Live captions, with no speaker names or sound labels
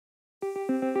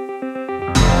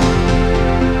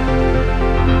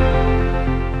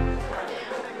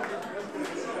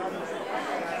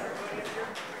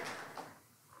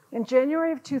In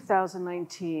January of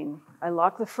 2019, I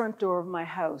locked the front door of my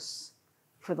house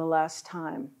for the last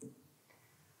time.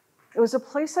 It was a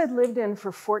place I'd lived in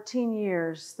for 14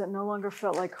 years that no longer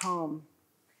felt like home.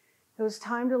 It was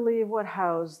time to leave what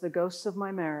housed the ghosts of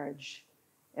my marriage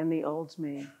and the old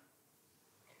me.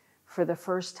 For the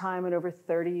first time in over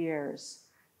 30 years,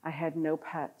 I had no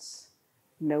pets,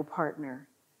 no partner,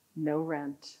 no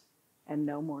rent, and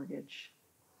no mortgage.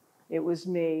 It was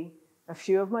me, a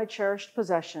few of my cherished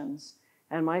possessions,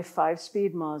 and my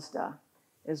 5-speed Mazda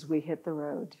as we hit the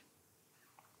road.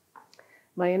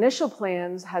 My initial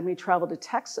plans had me travel to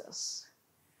Texas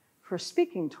for a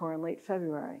speaking tour in late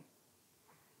February.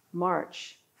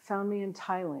 March found me in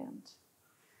Thailand,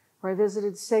 where I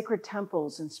visited sacred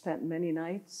temples and spent many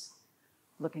nights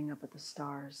looking up at the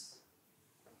stars.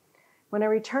 When I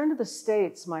returned to the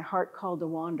States, my heart called to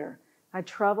wander. I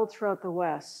traveled throughout the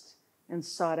West and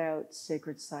sought out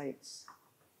sacred sites.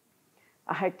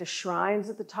 I hiked to shrines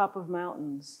at the top of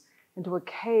mountains, into a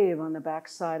cave on the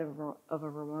backside of a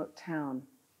remote town.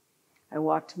 I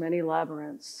walked many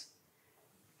labyrinths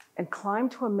and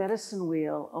climbed to a medicine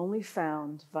wheel only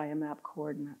found via map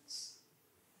coordinates.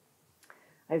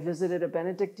 I visited a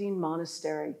Benedictine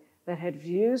monastery that had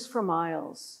views for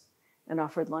miles and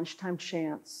offered lunchtime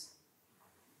chants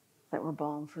that were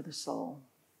balm for the soul.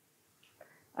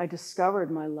 I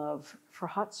discovered my love for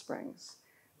hot springs,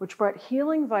 which brought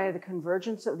healing via the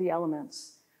convergence of the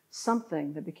elements,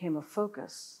 something that became a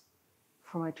focus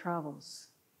for my travels.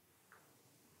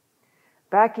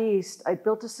 Back east, I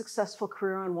built a successful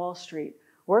career on Wall Street.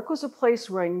 Work was a place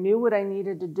where I knew what I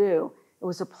needed to do. It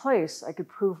was a place I could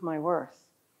prove my worth.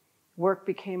 Work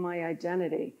became my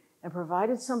identity and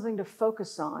provided something to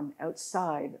focus on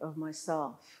outside of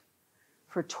myself.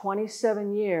 For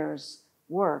 27 years,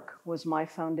 work was my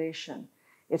foundation.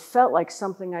 It felt like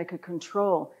something I could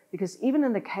control because even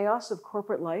in the chaos of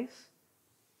corporate life,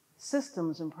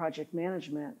 systems and project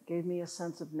management gave me a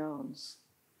sense of knowns.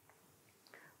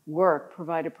 Work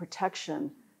provided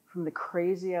protection from the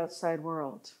crazy outside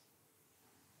world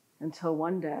until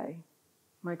one day,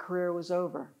 my career was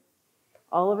over.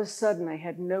 All of a sudden, I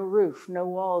had no roof, no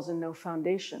walls, and no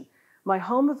foundation. My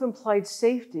home of implied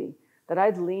safety that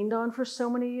I'd leaned on for so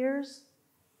many years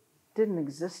didn't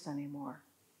exist anymore.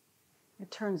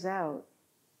 It turns out,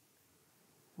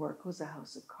 work was a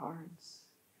house of cards.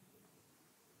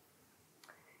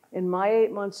 In my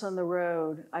 8 months on the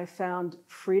road, I found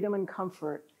freedom and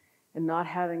comfort in not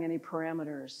having any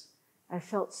parameters. I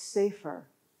felt safer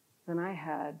than I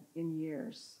had in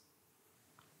years.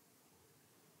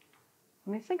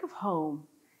 When I think of home,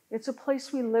 it's a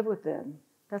place we live within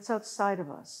that's outside of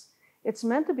us. It's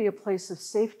meant to be a place of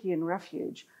safety and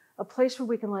refuge, a place where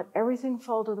we can let everything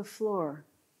fall to the floor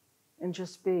and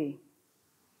just be.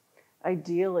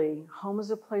 Ideally, home is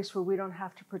a place where we don't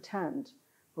have to pretend,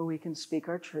 where we can speak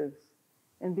our truth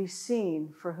and be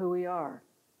seen for who we are,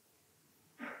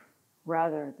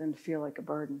 rather than feel like a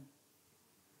burden.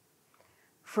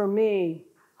 For me,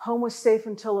 home was safe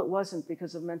until it wasn't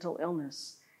because of mental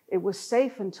illness. It was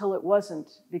safe until it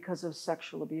wasn't because of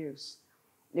sexual abuse.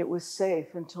 It was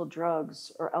safe until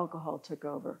drugs or alcohol took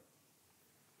over.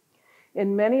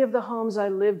 In many of the homes I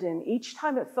lived in, each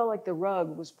time it felt like the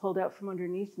rug was pulled out from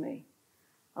underneath me,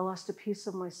 I lost a piece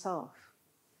of myself,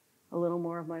 a little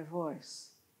more of my voice,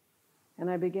 and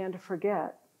I began to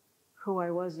forget who I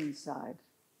was inside.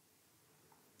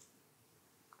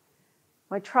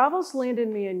 My travels landed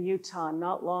me in Utah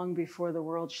not long before the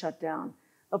world shut down,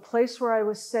 a place where I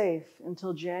was safe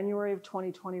until January of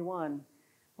 2021,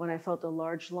 when I felt a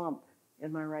large lump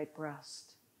in my right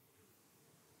breast.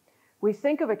 We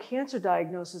think of a cancer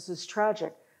diagnosis as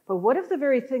tragic, but what if the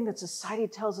very thing that society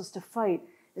tells us to fight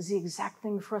is the exact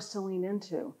thing for us to lean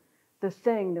into, the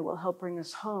thing that will help bring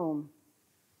us home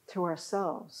to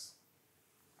ourselves?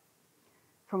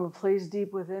 From a place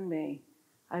deep within me,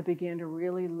 I began to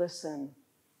really listen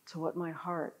to what my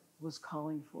heart was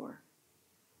calling for.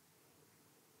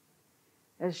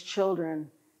 As children,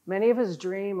 many of us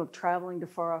dream of traveling to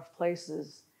far-off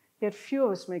places, yet few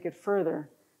of us make it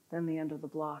further than the end of the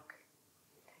block.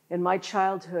 In my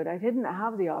childhood, I didn't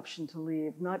have the option to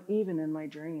leave, not even in my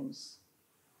dreams.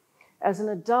 As an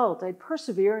adult, I'd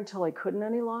persevere until I couldn't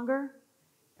any longer,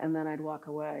 and then I'd walk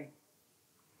away.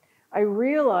 I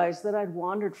realized that I'd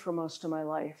wandered for most of my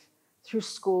life, through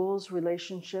schools,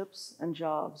 relationships, and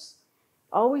jobs,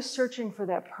 always searching for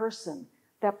that person,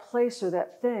 that place, or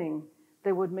that thing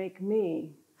that would make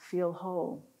me feel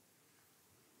whole.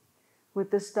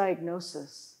 With this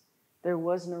diagnosis, there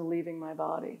was no leaving my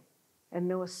body and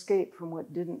no escape from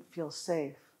what didn't feel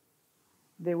safe.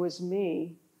 There was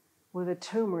me with a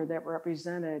tumor that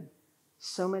represented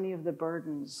so many of the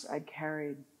burdens I'd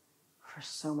carried for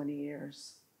so many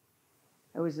years.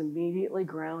 I was immediately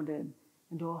grounded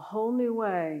into a whole new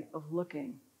way of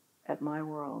looking at my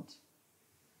world.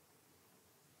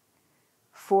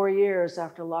 4 years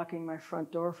after locking my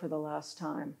front door for the last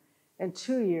time, and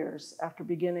 2 years after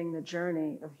beginning the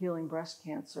journey of healing breast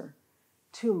cancer,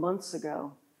 2 months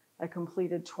ago, I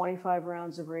completed 25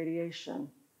 rounds of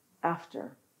radiation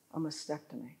after a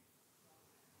mastectomy.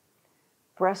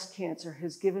 Breast cancer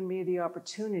has given me the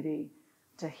opportunity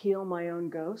to heal my own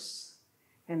ghosts,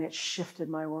 and it shifted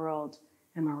my world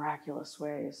in miraculous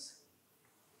ways.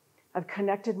 I've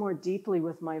connected more deeply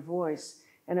with my voice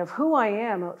and of who I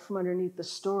am out from underneath the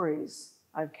stories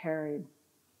I've carried.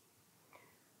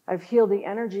 I've healed the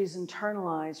energies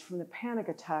internalized from the panic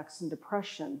attacks and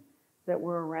depression that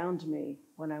were around me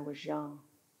when I was young.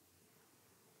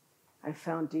 I've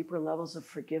found deeper levels of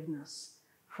forgiveness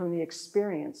from the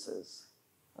experiences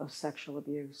of sexual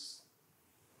abuse.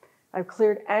 I've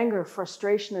cleared anger,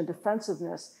 frustration, and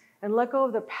defensiveness and let go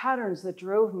of the patterns that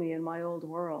drove me in my old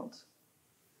world.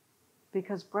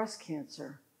 Because breast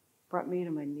cancer brought me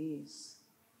to my knees.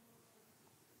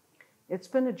 It's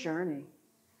been a journey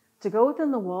to go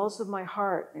within the walls of my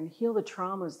heart and heal the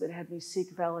traumas that had me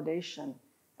seek validation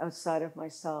outside of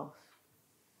myself,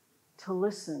 to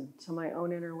listen to my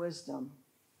own inner wisdom,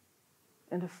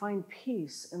 and to find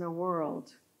peace in a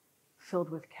world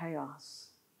filled with chaos.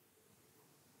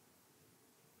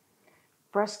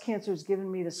 Breast cancer has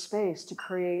given me the space to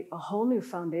create a whole new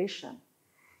foundation.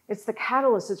 It's the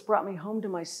catalyst that's brought me home to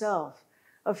myself,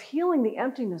 of healing the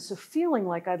emptiness of feeling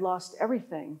like I'd lost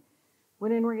everything,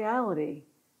 when in reality,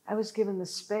 I was given the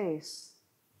space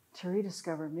to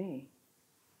rediscover me.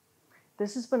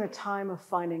 This has been a time of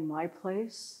finding my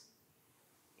place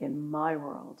in my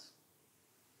world.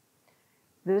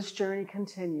 This journey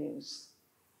continues,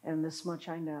 and this much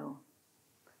I know.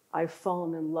 I've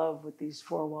fallen in love with these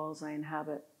 4 walls I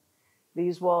inhabit,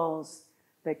 these walls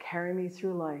that carry me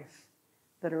through life,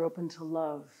 that are open to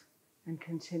love and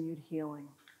continued healing.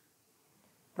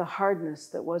 The hardness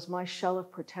that was my shell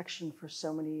of protection for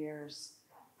so many years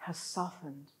has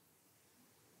softened.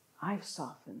 I've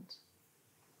softened.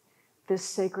 This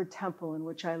sacred temple in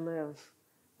which I live,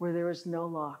 where there is no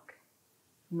lock,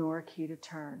 nor a key to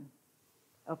turn,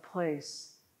 a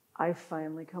place I've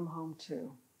finally come home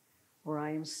to, where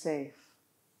I am safe,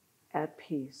 at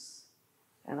peace,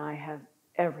 and I have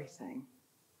everything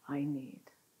I need.